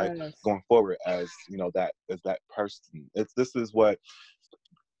Yes. going forward as that person.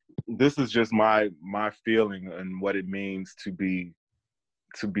 This is just my feeling and what it means to be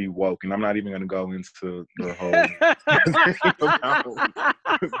woke. And I'm not even going to go into the whole thing about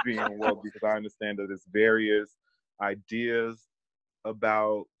being woke, because I understand that there's various ideas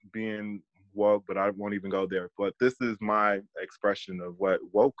about being woke, but I won't even go there. But this is my expression of what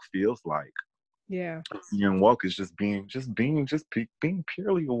woke feels like. Yeah. Being woke is being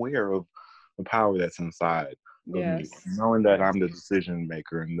purely aware of the power that's inside of me, Yes. knowing that Yes. I'm the decision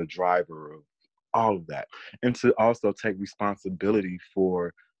maker and the driver of all of that, and to also take responsibility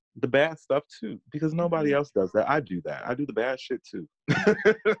for the bad stuff too, because nobody Mhm. else does that. I do that. I do the bad shit too.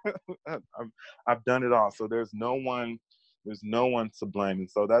 I've done it all, so there's no one to blame, and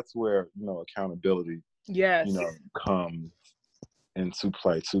so that's where accountability Yes. comes into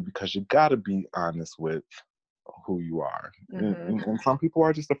play too, because you got to be honest with who you are. And, Hmm. and, and some people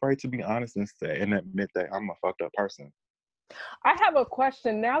are just afraid to be honest and admit that I'm a fucked up person. I have a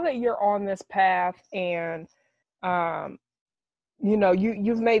question. Now that you're on this path, and um, you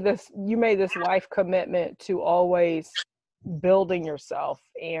made this life commitment to always building yourself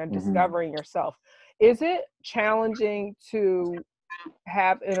and Hmm. discovering yourself. Is it challenging to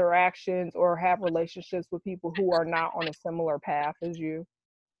have interactions or have relationships with people who are not on a similar path as you?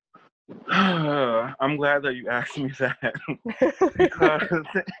 I'm glad that you asked me that because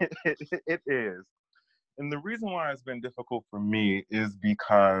it is. And the reason why it's been difficult for me is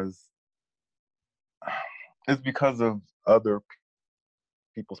because of other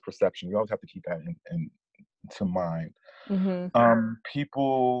people's perception. You always have to keep that to mind. Mhm.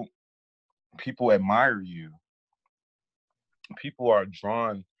 People admire you. People are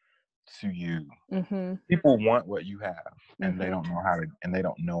drawn to you. Mhm. People want what you have, and they Mhm.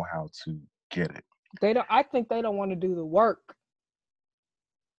 don't know how to get it. They don't. I think they don't want to do the work.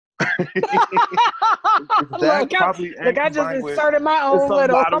 That Look, probably look, and I just combined with inserted my it's own a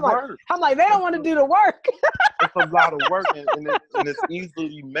little. lot I'm of like, work. they don't It's want to a, do the work. it's a lot of work, and it's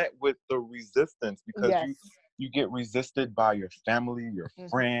easily met with the resistance, because you Yes. you get resisted by your family, your Mhm.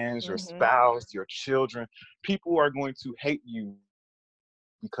 friends, your Mhm. spouse, your children. People are going to hate you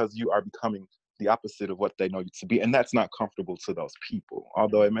because you are becoming the opposite of what they know you to be, and that's not comfortable to those people.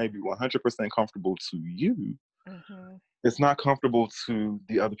 Although it may be 100% comfortable to you, Mhm. it's not comfortable to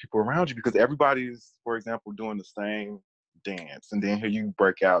the other people around you, because everybody's, for example, doing the same dance, and then here you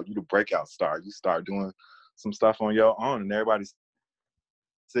break out, you the breakout star, you start doing some stuff on your own, and everybody's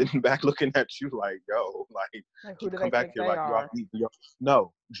sitting back looking at you like, yo, like, Like, who you do come they back think here they like you off are? beat.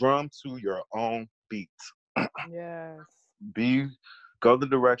 No, drum to your own beat. Yes. Be Go the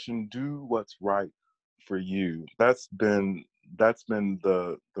direction, do what's right for you. That's been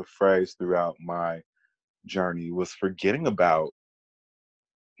the phrase throughout my journey, was forgetting about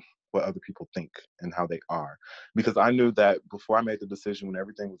what other people think and how they are. Because I knew that before I made the decision, when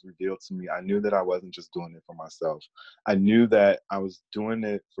everything was revealed to me, I knew that I wasn't just doing it for myself. I knew that I was doing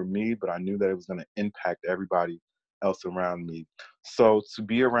it for me, but I knew that it was going to impact everybody else around me. So to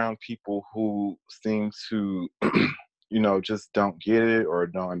be around people who seem to, just don't get it, or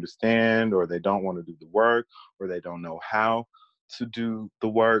don't understand, or they don't want to do the work, or they don't know how to do the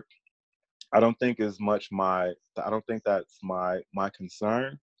work, I don't think that's my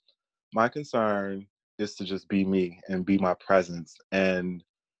concern. My concern is to just be me and be my presence. And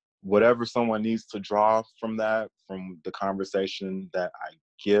whatever someone needs to draw from that, from the conversation that I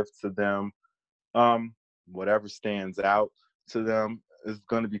give to them, whatever stands out to them is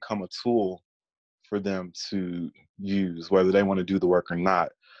going to become a tool for them to use, whether they want to do the work or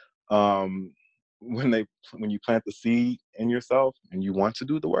not. Um, when you plant the seed in yourself and you want to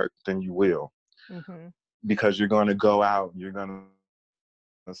do the work, then you will, Mm-hmm. because you're going to go out, you're going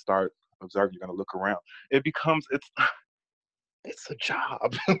to start observing, you're going to look around. It's a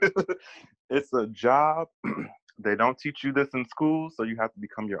job. It's a job. They don't teach you this in school, so you have to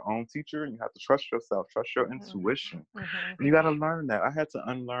become your own teacher, and you have to trust yourself, trust your Mm-hmm. intuition. Mm-hmm. And you got to learn that. I had to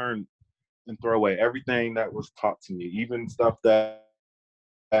unlearn and throw away everything that was taught to me, even stuff that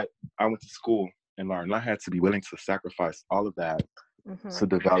I went to school and learned. And I had to be willing to sacrifice all of that to Mm-hmm.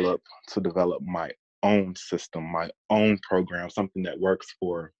 develop my own system, my own program, something that works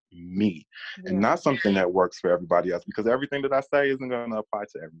for me and Yeah. not something that works for everybody else, because everything that I say isn't going to apply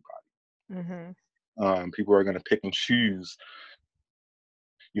to everybody. Mm-hmm. People are going to pick and choose,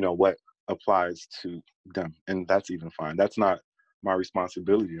 what applies to them. And that's even fine. That's not my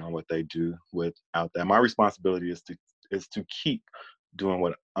responsibility on what they do without that. My responsibility is to keep doing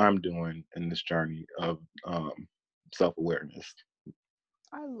what I'm doing in this journey of self-awareness.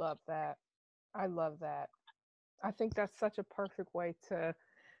 I love that. I love that. I think that's such a perfect way to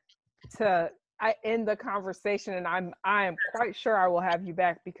I end the conversation, and I am quite sure I will have you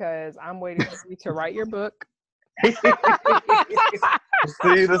back because I'm waiting for you to write your book.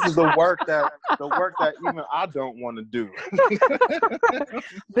 See, this is the work that even I don't want to do.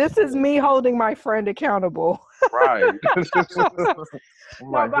 This is me holding my friend accountable. Right. I'm No,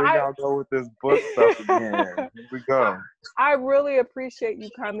 like, but here y'all go with this book stuff again. Here we go. I really appreciate you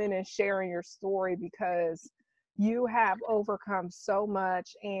coming and sharing your story because you have overcome so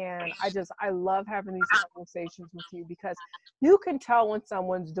much, and I love having these conversations with you because you can tell when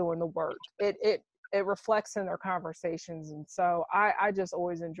someone's doing the work. It reflects in their conversations, and so I just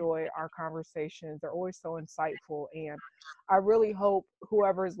always enjoy our conversations. They're always so insightful, and I really hope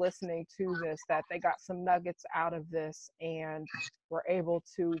whoever is listening to this that they got some nuggets out of this and were able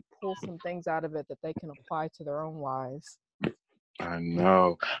to pull some things out of it that they can apply to their own lives. I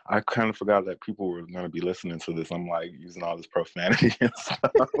know. I kind of forgot that people were going to be listening to this. I'm like using all this profanity and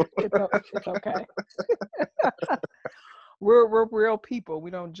stuff. It's okay. We're real people.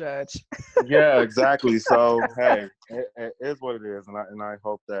 We don't judge. Yeah, exactly. So hey, it is what it is, and I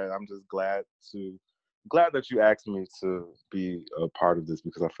hope that I'm just glad that you asked me to be a part of this,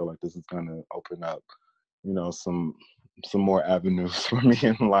 because I feel like this is going to open up, some more avenues for me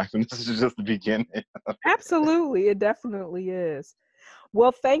in life, and this is just the beginning. Absolutely, it definitely is.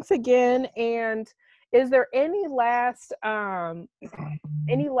 Well, thanks again. And is there any last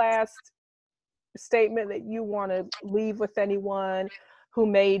statement that you want to leave with anyone who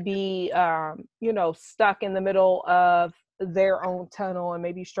may be stuck in the middle of their own tunnel and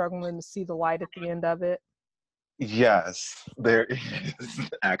maybe struggling to see the light at the end of it? Yes, there is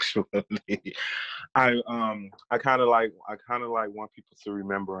actually. I kind of like want people to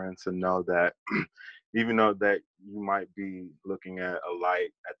remember and to know that even though that you might be looking at a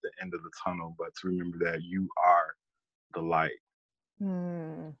light at the end of the tunnel, but to remember that you are the light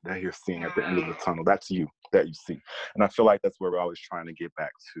Hmm. that you're seeing at the end of the tunnel. That's you that you see. And I feel like that's where we're always trying to get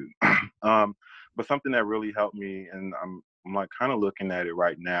back to. But something that really helped me, and I'm like kind of looking at it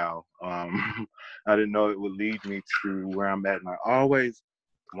right now. I didn't know it would lead me to where I'm at, and I always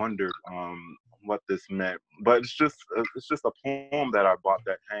wondered what this meant. But it's just a poem that I bought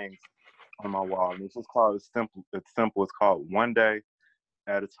that hangs on my wall, and it's just called, it's simple. It's simple. It's called One Day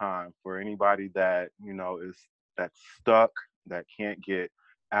at a Time. For anybody that is that's stuck, that can't get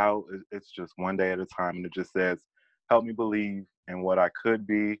out, it's just one day at a time, and it just says, "Help me believe in what I could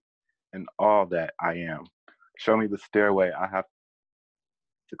be and all that I am. Show me the stairway I have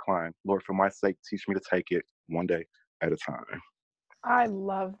to climb. Lord, for my sake, teach me to take it one day at a time." I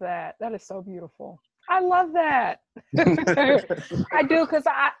love that. That is so beautiful. I love that. I do because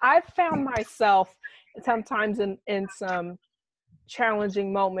I've found myself sometimes in some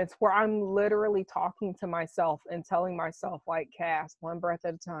challenging moments where I'm literally talking to myself and telling myself, like, Cass, one breath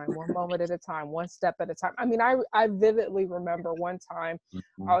at a time, one moment at a time, one step at a time. I mean, I vividly remember one time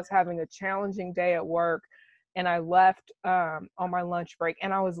I Mhm. was having a challenging day at work, and I left on my lunch break,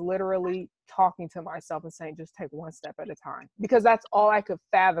 and I was literally talking to myself and saying, just take one step at a time, because that's all I could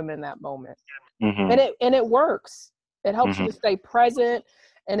fathom in that moment. And Mhm. it works. It helps you Mhm. to stay present,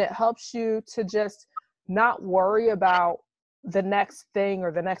 and it helps you to just not worry about the next thing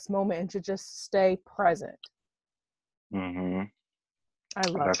or the next moment, and to just stay present. Mhm. I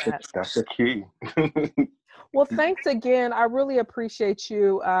love That's the that. that's the key. Well, thanks again. I really appreciate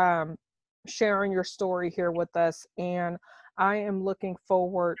you sharing your story here with us. And I am looking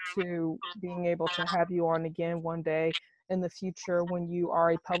forward to being able to have you on again one day in the future when you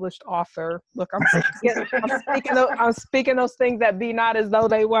are a published author. Look, I'm speaking those things that be not as though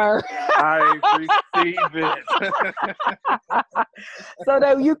they were. I receive it. So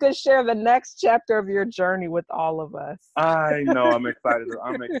that you can share the next chapter of your journey with all of us. I know. I'm excited.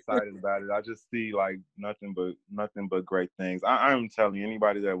 I'm excited about it. I just see like nothing but great things. I'm telling you,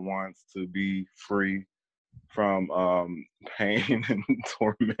 anybody that wants to be free from pain and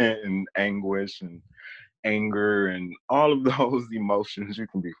torment and anguish and anger and all of those emotions, you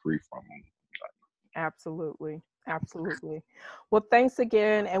can be free from them. Absolutely. Absolutely. Well, thanks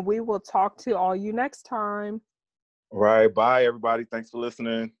again, and we will talk to all you next time. All right. Bye, everybody. Thanks for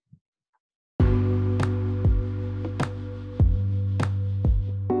listening.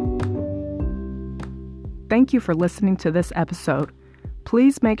 Thank you for listening to this episode.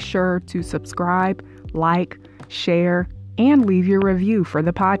 Please make sure to subscribe, like, share, and leave your review for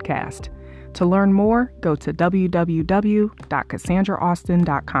the podcast. To learn more, go to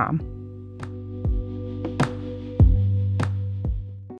www.cassandraaustin.com.